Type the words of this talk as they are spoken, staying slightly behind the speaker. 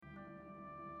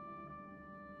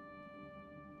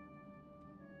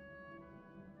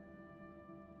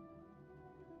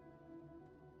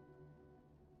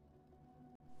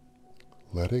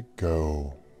Let it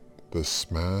go, the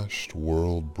smashed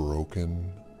world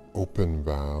broken, open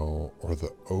vow, or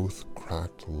the oath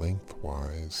cracked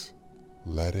lengthwise.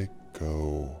 Let it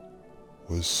go,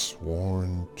 was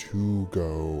sworn to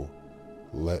go,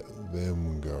 let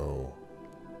them go.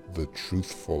 The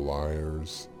truthful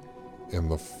liars, and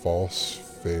the false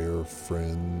fair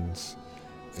friends,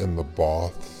 and the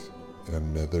boths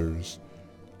and nethers,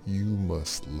 you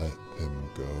must let them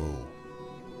go.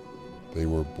 They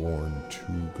were born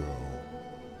to go.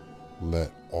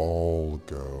 Let all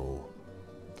go.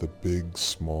 The big,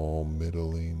 small,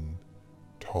 middling,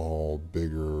 tall,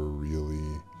 bigger,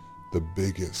 really, the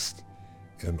biggest,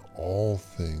 and all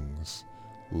things,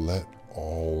 let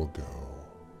all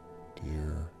go.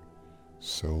 Dear,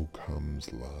 so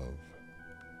comes love.